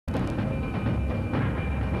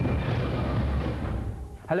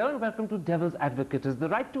Hello and welcome to Devil's Advocate. As the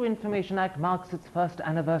Right to Information Act marks its first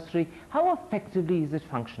anniversary, how effectively is it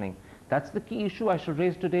functioning? That's the key issue I shall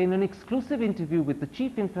raise today in an exclusive interview with the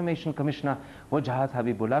Chief Information Commissioner, Wajahat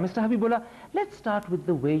Habibullah. Mr. Habibullah, let's start with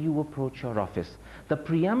the way you approach your office. The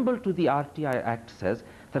preamble to the RTI Act says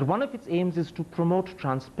that one of its aims is to promote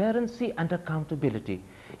transparency and accountability.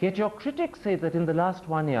 Yet your critics say that in the last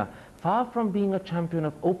 1 year, far from being a champion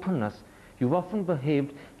of openness, you've often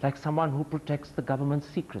behaved like someone who protects the government's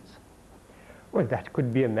secrets. Well, that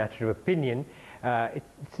could be a matter of opinion.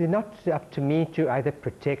 It's not up to me to either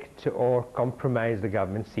protect or compromise the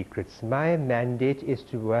government's secrets. My mandate is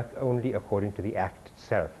to work only according to the Act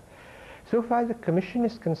itself. So far as the Commission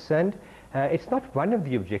is concerned, it's not one of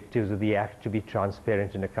the objectives of the Act to be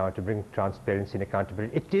transparent and accountable, bring transparency and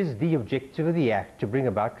accountability. It is the objective of the Act to bring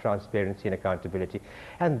about transparency and accountability.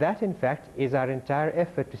 And that, in fact, is our entire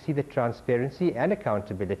effort to see that transparency and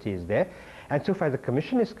accountability is there. And so far as the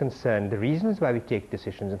Commission is concerned, the reasons why we take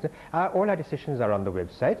decisions, all our decisions are on the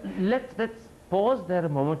website. Let's pause there a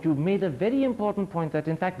moment. You've made a very important point that,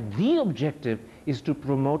 in fact, the objective is to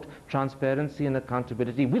promote transparency and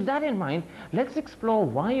accountability. With that in mind, let's explore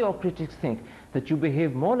why your critics think that you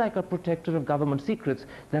behave more like a protector of government secrets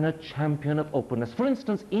than a champion of openness. For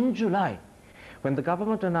instance, in July, when the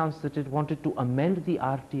government announced that it wanted to amend the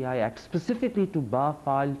RTI Act specifically to bar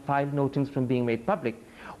file notings from being made public,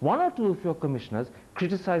 one or two of your commissioners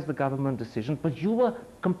criticized the government decision, but you were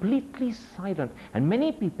completely silent. And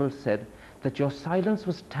many people said that your silence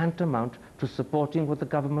was tantamount to supporting what the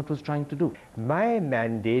government was trying to do. My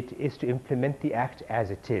mandate is to implement the Act as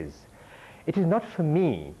it is. It is not for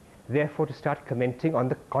me, therefore, to start commenting on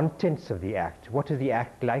the contents of the Act. What is the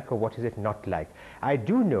Act like or what is it not like? I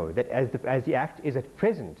do know that as the Act is at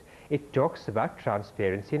present, it talks about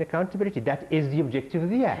transparency and accountability. That is the objective of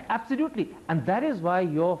the Act. Absolutely. And that is why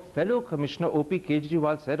your fellow Commissioner O.P.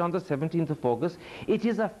 Kejriwal said on the 17th of August, it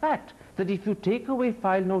is a fact that if you take away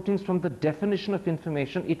file notings from the definition of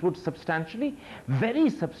information, it would substantially, very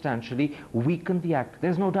substantially, weaken the Act.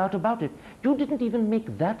 There's no doubt about it. You didn't even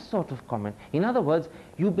make that sort of comment. In other words,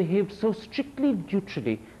 you behaved so strictly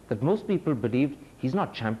neutrally that most people believed he's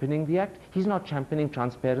not championing the Act, he's not championing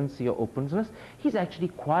transparency or openness, he's actually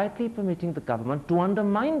quietly permitting the government to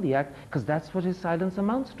undermine the Act, because that's what his silence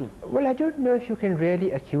amounts to. Well, I don't know if you can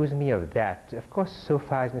really accuse me of that. Of course, so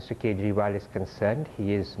far as Mr. Kejriwal is concerned,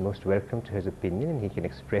 he is most welcome to his opinion and he can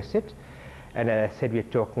express it. And as I said, we're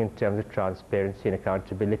talking in terms of transparency and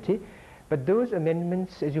accountability. But those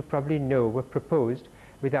amendments, as you probably know, were proposed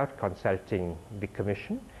without consulting the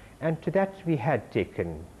Commission. And to that we had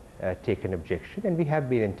taken objection, and we have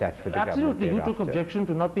been in touch with the government. Absolutely, you took objection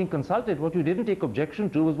to not being consulted. What you didn't take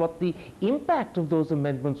objection to was what the impact of those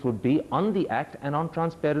amendments would be on the Act and on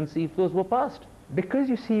transparency if those were passed. Because,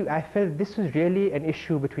 you see, I felt this was really an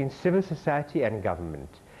issue between civil society and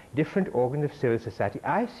government, different organs of civil society.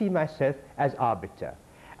 I see myself as arbiter.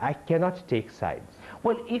 I cannot take sides.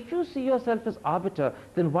 Well, if you see yourself as arbiter,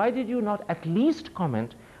 then why did you not at least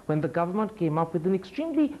comment when the government came up with an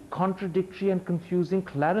extremely contradictory and confusing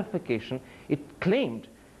clarification? It claimed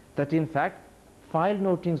that, in fact, file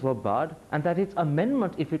notings were barred and that its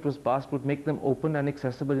amendment, if it was passed, would make them open and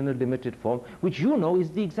accessible in a limited form, which you know is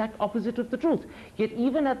the exact opposite of the truth. Yet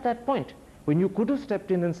even at that point, when you could have stepped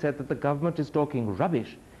in and said that the government is talking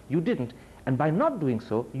rubbish, you didn't. And by not doing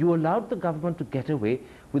so, you allowed the government to get away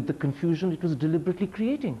with the confusion it was deliberately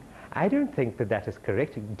creating. I don't think that that is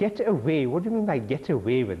correct. Get away? What do you mean by get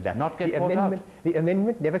away with that? Not get caught out. The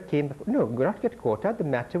amendment never came before. No, not get caught out. The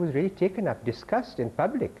matter was really taken up, discussed in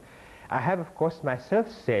public. I have, of course, myself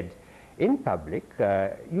said in public,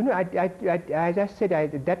 you know, as I said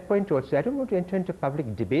at that point also, I don't want to enter into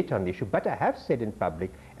public debate on the issue, but I have said in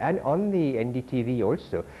public and on the NDTV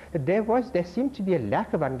also that there seemed to be a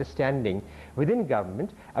lack of understanding within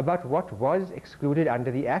government about what was excluded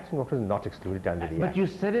under the Act and what was not excluded under the Act. But you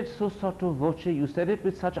said it so sotto voce, you said it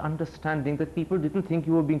with such understanding that people didn't think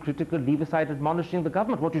you were being critical, leave aside admonishing the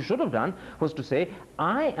government. What you should have done was to say,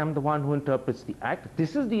 I am the one who interprets the Act,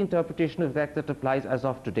 this is the interpretation of the Act that applies as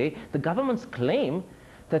of today. The government's claim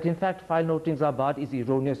that in fact file notings are barred is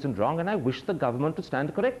erroneous and wrong, and I wish the government to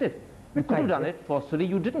stand corrected. You could have done it forcefully,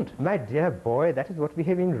 you didn't. My dear boy, that is what we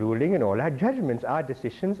have been ruling in all our judgments. Our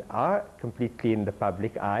decisions are completely in the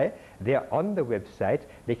public eye. They are on the website.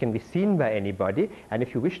 They can be seen by anybody. And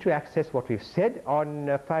if you wish to access what we've said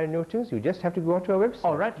on file notings, you just have to go onto our website.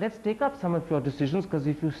 All right, let's take up some of your decisions, because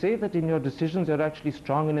if you say that in your decisions you're actually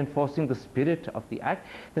strong in enforcing the spirit of the Act,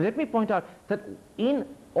 then let me point out that in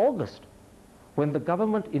August, when the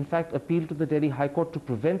government in fact appealed to the Delhi High Court to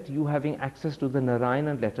prevent you having access to the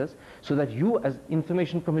Narayanan letters so that you as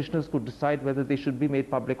information commissioners could decide whether they should be made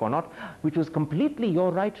public or not, which was completely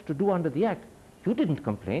your right to do under the Act. You didn't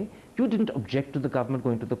complain, you didn't object to the government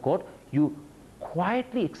going to the court, you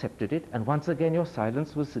quietly accepted it, and once again your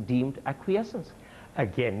silence was deemed acquiescence.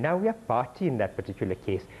 Again, now we are party in that particular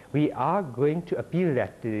case. We are going to appeal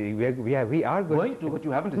that. We are going to, but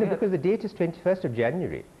you haven't No, yet. because the date is 21st of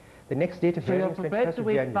January. The next date of So hearing you're is 21st prepared to of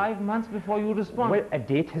wait January. 5 months before you respond? Well, a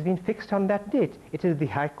date has been fixed on that date. It is the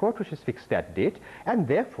High Court which has fixed that date, and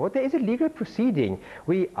therefore there is a legal proceeding.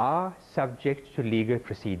 We are subject to legal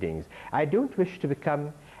proceedings. I don't wish to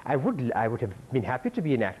become, I would have been happy to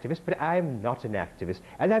be an activist, but I am not an activist.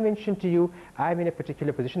 As I mentioned to you, I'm in a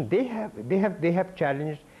particular position. They have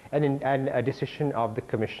challenged a decision of the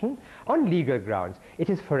Commission on legal grounds. It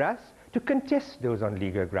is for us to contest those on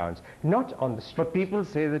legal grounds, not on the street. But people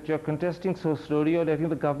say that you're contesting so slowly, you're letting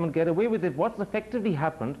the government get away with it. What's effectively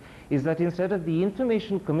happened is that instead of the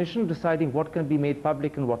Information Commission deciding what can be made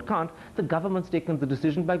public and what can't, the government's taken the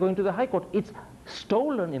decision by going to the High Court. It's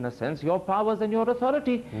stolen, in a sense, your powers and your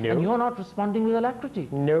authority, and you're not responding with alacrity.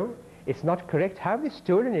 No, it's not correct. How have they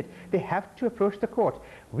stolen it? They have to approach the court.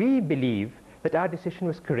 We believe that our decision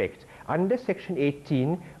was correct. Under Section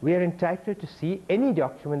 18, we are entitled to see any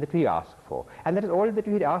document that we ask for. And that is all that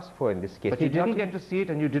we had asked for in this case. But you didn't get to see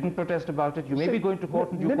it and you didn't protest about it. You may be going to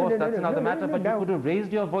court in due course, that's another matter, but you could have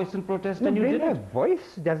raised your voice in protest and you didn't. My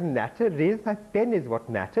voice doesn't matter. Raise my pen is what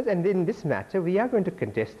matters. And in this matter, we are going to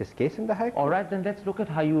contest this case in the High Court. All right, then let's look at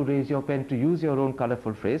how you raise your pen, to use your own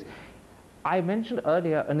colorful phrase. I mentioned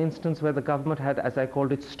earlier an instance where the government had, as I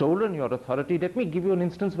called it, stolen your authority. Let me give you an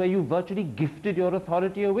instance where you virtually gifted your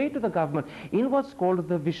authority away to the government in what's called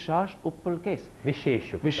the Vishesh Uppal case.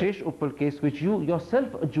 Vishesh Uppal case, which you yourself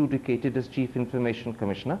adjudicated as Chief Information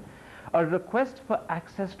Commissioner. A request for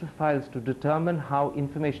access to files to determine how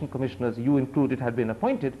information commissioners, you included, had been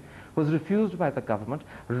appointed, was refused by the government.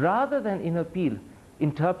 Rather than in appeal,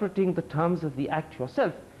 interpreting the terms of the Act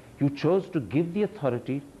yourself, you chose to give the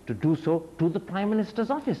authority to do so to the Prime Minister's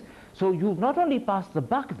office. So you've not only passed the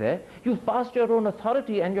buck there, you've passed your own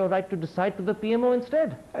authority and your right to decide to the PMO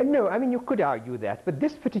instead. No, I mean, you could argue that, but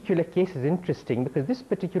this particular case is interesting because this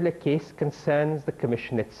particular case concerns the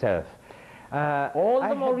Commission itself. All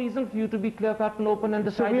the more reason for you to be clear-cut and open and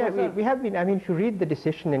decide yourself. We have been, I mean, if you read the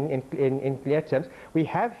decision in clear terms, we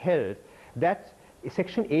have held that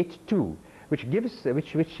Section 8.2, which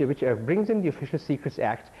brings in the Official Secrets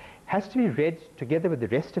Act, has to be read together with the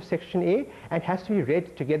rest of Section A and has to be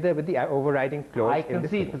read together with the overriding clause. I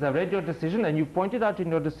concede, because I've read your decision and you pointed out in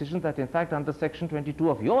your decision that in fact under Section 22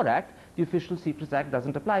 of your Act, the Official Secrets Act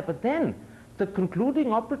doesn't apply. But then the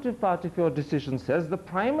concluding operative part of your decision says the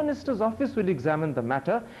Prime Minister's office will examine the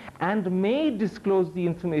matter and may disclose the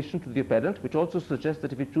information to the appellant, which also suggests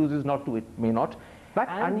that if it chooses not to, it may not. But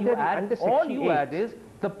and all you add is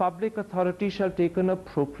the public authority shall take an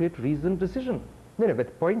appropriate reasoned decision. No, but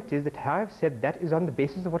the point is that I have said that is on the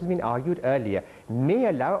basis of what has been argued earlier. May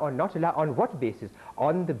allow or not allow, on what basis?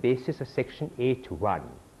 On the basis of Section 8.1.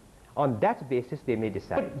 On that basis, they may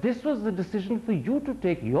decide. But this was the decision for you to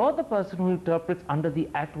take. You're the person who interprets under the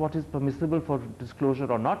Act what is permissible for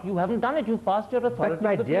disclosure or not. You haven't done it. You've passed your authority But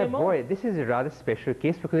my to the dear PMO. boy, this is a rather special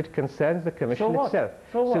case because it concerns the Commission itself.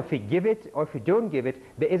 So if we give it or if we don't give it,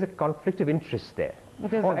 there is a conflict of interest there. But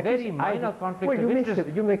there's a very minor conflict of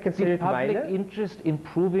interest. You may consider the it minor. public interest in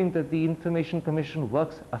proving that the Information Commission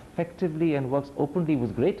works effectively and works openly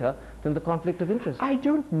was greater than the conflict of interest. I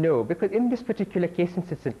don't know, because in this particular case,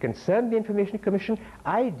 since it concerned the Information Commission,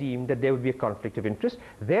 I deemed that there would be a conflict of interest.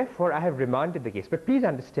 Therefore, I have remanded the case. But please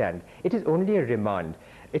understand, it is only a remand.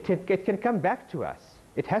 It can come back to us.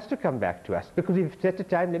 It has to come back to us because we've set a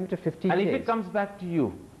time limit of 15 days. And if it comes back to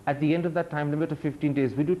you at the end of that time limit of 15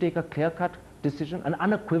 days, will you take a clear-cut decision, an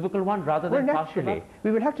unequivocal one, rather than naturally,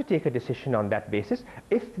 we will have to take a decision on that basis.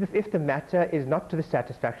 If the matter is not to the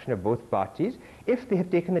satisfaction of both parties, if they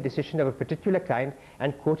have taken a decision of a particular kind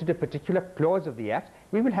and quoted a particular clause of the Act,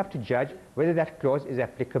 we will have to judge whether that clause is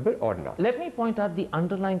applicable or not. Let me point out the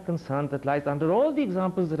underlying concern that lies under all the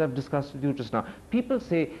examples that I've discussed with you just now. People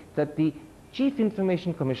say that the Chief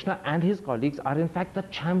Information Commissioner and his colleagues are in fact the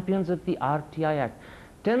champions of the RTI Act.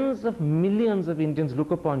 Tens of millions of Indians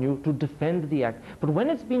look upon you to defend the Act. But when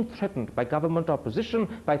it's been threatened by government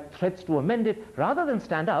opposition, by threats to amend it, rather than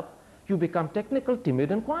stand up, you become technical,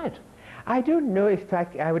 timid and quiet. I don't know if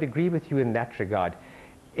I would agree with you in that regard.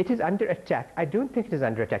 It is under attack. I don't think it is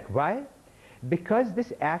under attack. Why? Because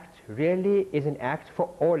this act really is an act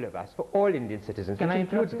for all of us, for all Indian citizens, which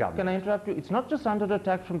includes government. Can I interrupt you? It's not just under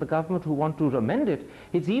attack from the government who want to amend it,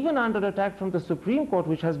 it's even under attack from the Supreme Court,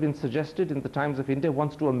 which has been suggested in the Times of India,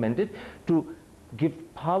 wants to amend it to give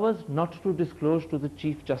powers not to disclose to the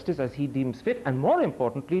Chief Justice as he deems fit, and more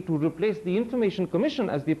importantly, to replace the Information Commission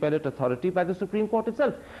as the appellate authority by the Supreme Court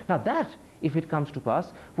itself. Now that, if it comes to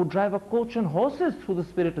pass, would drive a coach and horses through the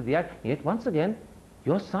spirit of the act, yet once again,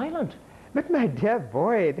 you're silent. But my dear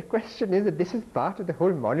boy, the question is that this is part of the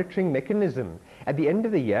whole monitoring mechanism. At the end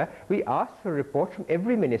of the year, we ask for a report from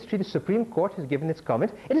every ministry. The Supreme Court has given its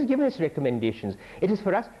comments. It has given its recommendations. It is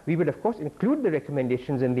for us, we will of course include the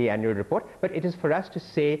recommendations in the annual report, but it is for us to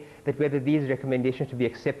say that whether these recommendations should be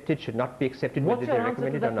accepted, should not be accepted, whether they're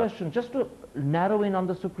recommended or not. What's your answer to that question? Just to narrow in on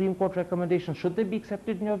the Supreme Court recommendations, should they be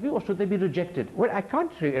accepted in your view, or should they be rejected? Well, I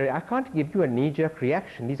can't give you a knee-jerk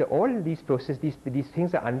reaction. These are all these processes, these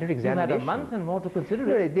things are under examination. A month and more to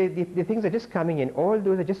consider it. The things are just coming in. All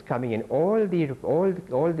those are just coming in. All the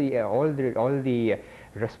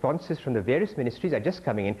responses from the various ministries are just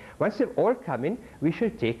coming in. Once they've all come in, we shall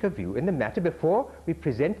take a view in the matter before we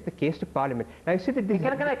present the case to Parliament. Now you see that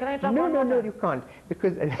can I interrupt? No, you can't,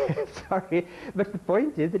 because sorry, but the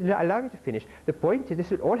point is that, allow me to finish. The point is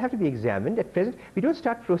this will all have to be examined. At present, we don't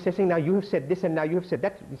start processing. Now you have said this, and now you have said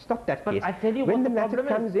that. Stop that case. But I tell you when what the the matter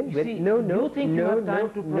comes in, you think you have time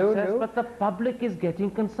to process, but the public is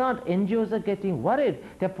getting concerned. NGOs are getting worried.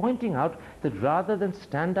 They're pointing out that rather than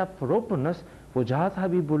stand up for openness, Wajahat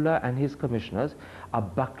Habibullah and his commissioners are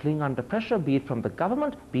buckling under pressure, be it from the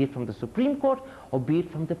government, be it from the Supreme Court, or be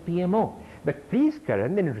it from the PMO. But please,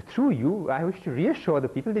 Karan, then through you, I wish to reassure the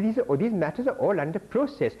people that these matters are all under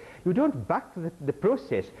process. You don't buck the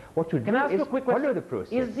process. What you do is follow the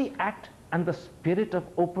process. Is the act and the spirit of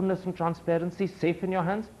openness and transparency safe in your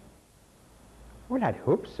hands? Well, I'd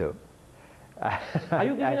hope so. Are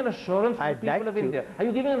you giving an assurance to the people of India? Are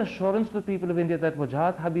you giving an assurance to the people of India that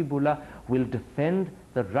Wajahat Habibullah will defend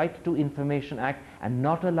the Right to Information Act and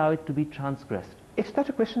not allow it to be transgressed? It's not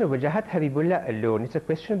a question of Wajahat Habibullah alone. It's a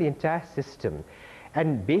question of the entire system.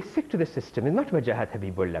 And basic to the system is not Wajahat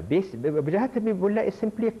Habibullah. Wajahat Habibullah is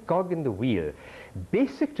simply a cog in the wheel.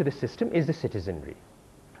 Basic to the system is the citizenry.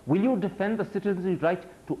 Will you defend the citizenry's right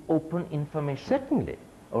to open information? Certainly.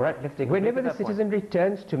 All right, let's take a Whenever the citizenry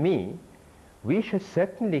turns to me, we should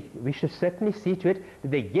certainly see to it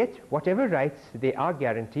that they get whatever rights they are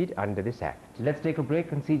guaranteed under this act. Let's take a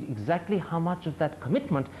break and see exactly how much of that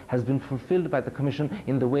commitment has been fulfilled by the Commission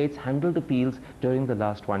in the way it's handled appeals during the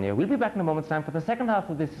last 1 year. We'll be back in a moment's time for the second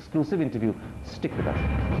half of this exclusive interview. Stick with us.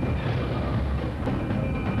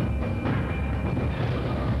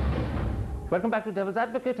 Welcome back to Devil's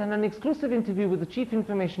Advocate and an exclusive interview with the Chief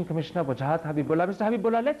Information Commissioner, Wajahat Habibullah. Mr.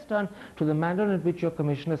 Habibullah, let's turn to the manner in which your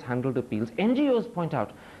Commission has handled appeals. NGOs point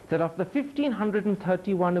out that of the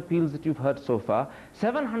 1,531 appeals that you've heard so far,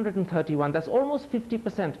 731, that's almost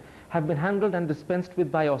 50%, have been handled and dispensed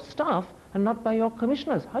with by your staff and not by your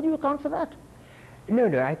commissioners. How do you account for that? No,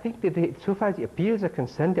 I think that so far as the appeals are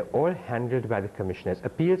concerned, they're all handled by the commissioners,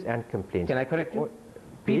 appeals and complaints. Can I correct you?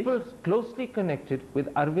 People closely connected with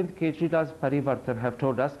Arvind Kejriwal's Parivartan have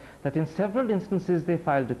told us that in several instances they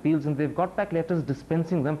filed appeals and they've got back letters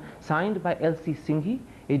dispensing them signed by L.C. Singhi,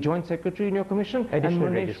 a joint secretary in your commission, and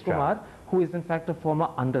Munesh Kumar, who is in fact a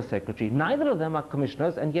former undersecretary. Neither of them are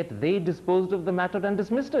commissioners, and yet they disposed of the matter and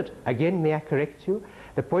dismissed it. Again, may I correct you?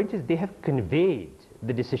 The point is they have conveyed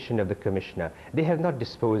the decision of the commissioner. They have not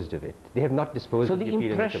disposed of it. They have not disposed of the appeal of the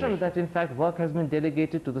commissioner. So the impression that in fact work has been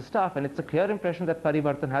delegated to the staff, and it's a clear impression that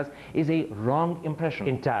Parivartan has, is a wrong impression.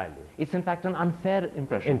 Entirely. It's in fact an unfair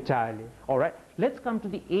impression. Entirely. All right. Let's come to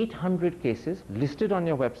the 800 cases listed on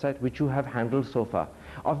your website which you have handled so far.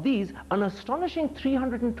 Of these, an astonishing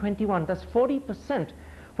 321, that's 40%,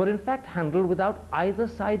 were in fact handled without either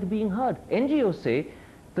side being heard. NGOs say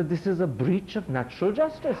that this is a breach of natural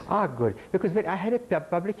justice. Ah, good. Because when I had a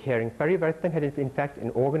public hearing, Parivartan had in fact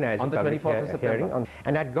organized a public hearing,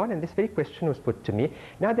 and I'd gone and this very question was put to me.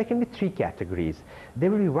 Now there can be three categories. There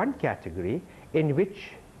will be one category in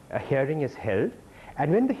which a hearing is held,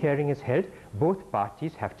 and when the hearing is held, both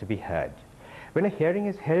parties have to be heard. When a hearing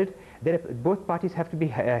is held, then both parties have to be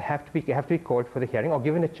called for the hearing or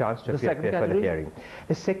given a chance to appear for the hearing.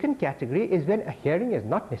 The second category is when a hearing is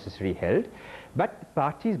not necessarily held, but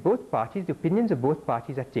both parties, the opinions of both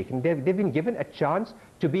parties are taken. They've been given a chance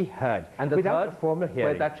to be heard and without a formal hearing.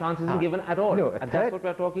 Where that chance isn't given at all. No, that's what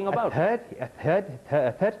we're talking about.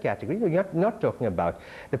 A third category we're not talking about.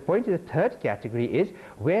 The point of the third category is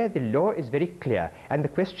where the law is very clear and the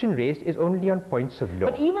question raised is only on points of law.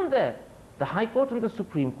 But even there, the High Court and the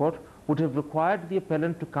Supreme Court would have required the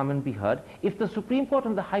appellant to come and be heard. If the Supreme Court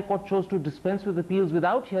and the High Court chose to dispense with appeals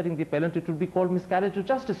without hearing the appellant, it would be called miscarriage of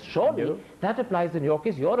justice. Surely that applies in your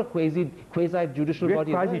case. You're a quasi-judicial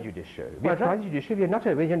body. We are quasi-judicial. We are quasi-judicial. We are not.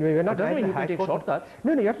 We are not. Doesn't mean you can take shortcuts.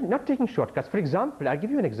 No, you're not taking shortcuts. For example, I'll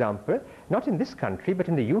give you an example. Not in this country, but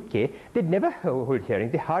in the UK, they'd never hold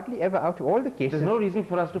hearings. They hardly ever, out of all the cases. There's no reason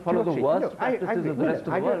for us to follow the worst practices of the rest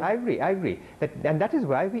of the world. I agree. And that is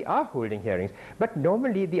why we are holding hearings. But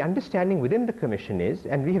normally, the understanding within the Commission is,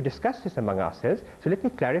 and we have discussed this among ourselves, so let me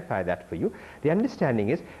clarify that for you. The understanding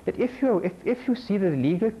is that if you see the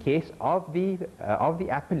legal case of the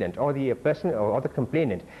appellant or the person or the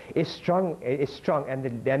complainant is strong,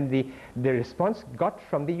 and then the response got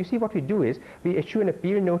from the, you see what we do is we issue an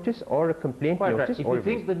appeal notice or a complaint notice. If you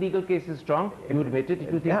think the legal case is strong, you admit it.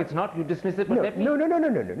 If you think it's not, you dismiss it. But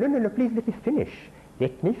No, please let me finish.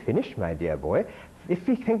 Let me finish, my dear boy. If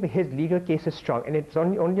we think that his legal case is strong and it's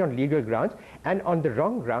only on legal grounds and on the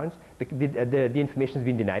wrong grounds, the information has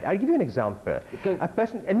been denied. I'll give you an example. A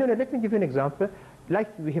person, let me give you an example. Like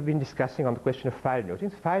we have been discussing on the question of file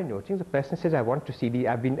notings. File notings, a person says, I've been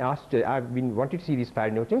wanting to see these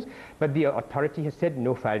file notings, but the authority has said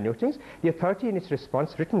no file notings. The authority in its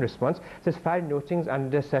response, written response, says file notings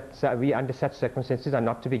under such circumstances are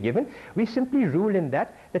not to be given. We simply rule in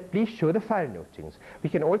that please show the file notings. We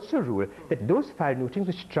can also rule that those file notings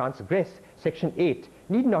which transgress Section 8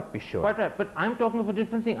 need not be shown. Quite right, but I'm talking of a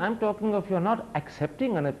different thing. I'm talking of you're not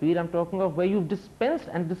accepting an appeal. I'm talking of where you've dispensed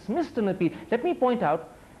and dismissed an appeal. Let me point out,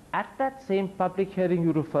 at that same public hearing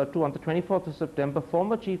you referred to on the 24th of September,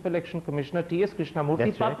 former Chief Election Commissioner T.S.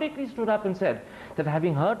 Krishnamurthy publicly stood up and said that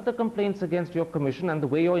having heard the complaints against your commission and the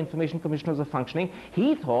way your information commissioners are functioning,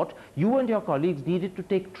 he thought you and your colleagues needed to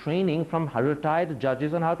take training from retired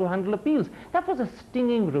judges on how to handle appeals. That was a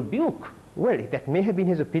stinging rebuke. Well, that may have been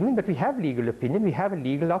his opinion, but we have legal opinion. We have a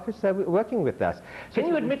legal officer working with us. So can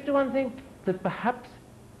you admit to one thing? That perhaps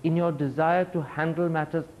in your desire to handle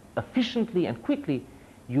matters efficiently and quickly,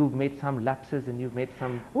 you've made some lapses and you've made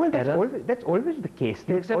some errors? That's always the case.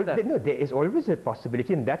 There is always a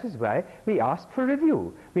possibility, and that is why we ask for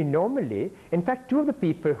review. We normally, in fact, two of the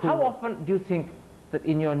people who... How often do you think that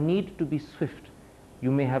in your need to be swift, you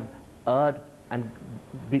may have erred and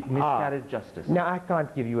miscarried justice? Now, I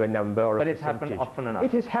can't give you a number or but a it's happened often enough.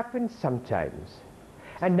 It has happened sometimes.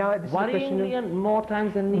 And now this worryingly and more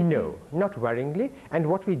times than need. No, not worryingly. And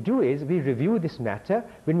what we do is we review this matter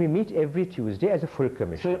when we meet every Tuesday as a full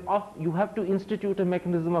commission. So you have to institute a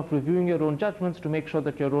mechanism of reviewing your own judgments to make sure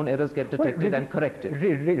that your own errors get detected and corrected.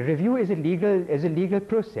 Review is a legal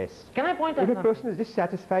process. Can I point out if a person is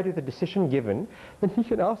dissatisfied with the decision given, then he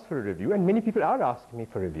can ask for a review, and many people are asking me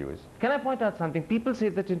for reviews. Can I point out something? People say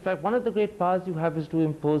that in fact one of the great powers you have is to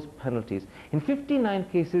impose penalties. In 59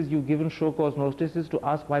 cases you've given show cause notices to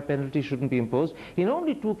ask why penalties shouldn't be imposed. In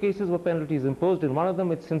only 2 cases were penalties imposed. In one of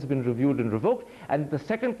them it's since been reviewed and revoked, and the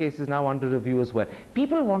second case is now under review as well.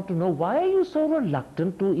 People want to know, why are you so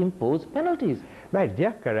reluctant to impose penalties? My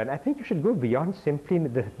dear Karan, I think you should go beyond simply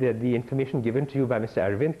the information given to you by Mr.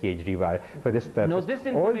 Arvind Kejriwal for this purpose. No, this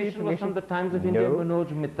information was from the Times of India,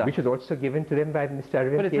 Manoj Mitta. Which was also given to them by Mr.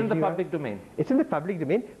 Arvind Kejriwal. But it's in the public domain. It's in the public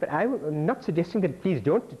domain, but I'm not suggesting that please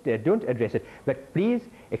don't address it, but please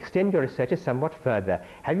extend your researches somewhat further.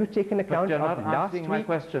 Have you taken account of last week? You're not answering my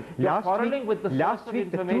question. You're quarreling with the source of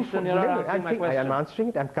information. You're not answering my question. I am answering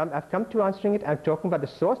it. I've come to answering it. I'm talking about the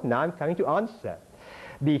source. Now I'm coming to answer.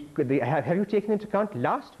 Have you taken into account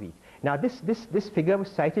last week? Now this figure was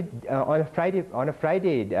cited in a Friday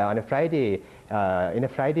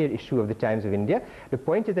issue of the Times of India. The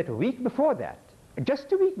point is that a week before that,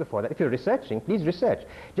 just a week before that, if you're researching, please research.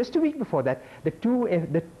 Just a week before that, the two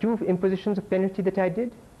impositions of penalty that I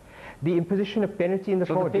did, the imposition of penalty in the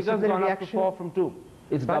form of disciplinary action. So the figure's gone up to 4 from 2.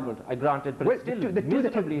 It's doubled, I granted, but it's still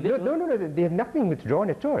miserably little. No, they have not been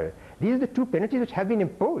withdrawn at all. These are the 2 penalties which have been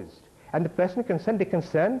imposed. And the person concerned, they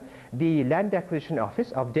concern the Land Acquisition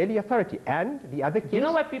Office of Delhi Authority. And the other case... You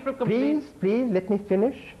know why people complain? Please, let me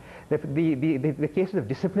finish. The cases of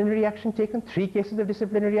disciplinary action taken, 3 cases of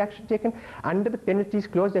disciplinary action taken. Under the penalties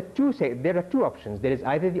clause, there are 2 options. There is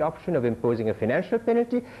either the option of imposing a financial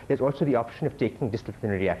penalty, there's also the option of taking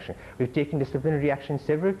disciplinary action. We've taken disciplinary action in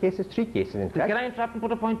several cases, 3 cases in fact. Can I interrupt and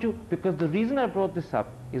put a point too? Because the reason I brought this up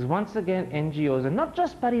is once again NGOs, and not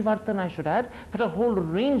just Parivartan I should add, but a whole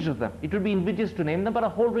range of them. It would be invidious to name them, but a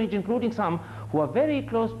whole range, including some who are very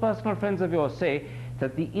close personal friends of yours, say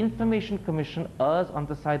that the Information Commission errs on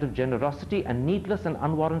the side of generosity and needless and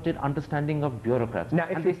unwarranted understanding of bureaucrats. Now,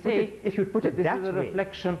 if you put it that way,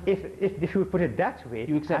 reflection. If you put it that way,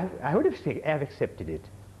 you accept. I would have accepted it.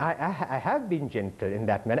 I have been gentle in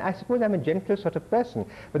that manner. I suppose I'm a gentle sort of person.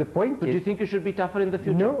 But the point But is... do you think you should be tougher in the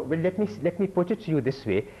future? No, well, let me put it to you this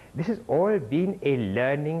way. This has all been a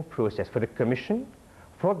learning process for the Commission,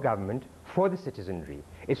 for government, for the citizenry.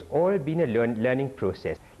 It's all been a learning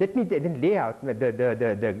process. Let me then lay out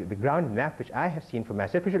the ground map which I have seen for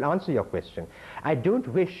myself, which will answer your question. I don't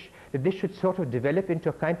wish that this should sort of develop into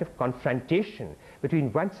a kind of confrontation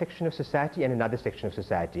between one section of society and another section of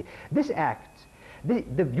society. This act,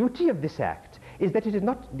 the beauty of this act is that it is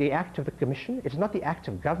not the act of the Commission, it is not the act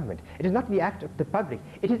of government, it is not the act of the public,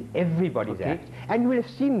 it is everybody's act. And you will have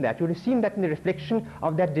seen that in the reflection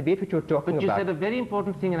of that debate which you were talking about. But you said a very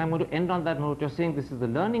important thing, and I'm going to end on that note. You're saying this is the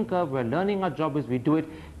learning curve, we're learning our job as we do it.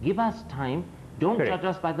 Give us time, don't judge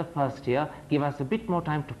us by the first year, give us a bit more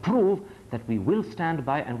time to prove that we will stand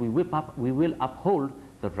by and we will uphold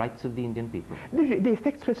the rights of the Indian people. The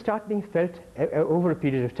effects will start being felt over a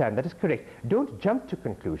period of time. That is correct. Don't jump to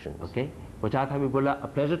conclusions. Okay. Wajahat Habibullah, a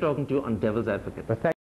pleasure talking to you on Devil's Advocate.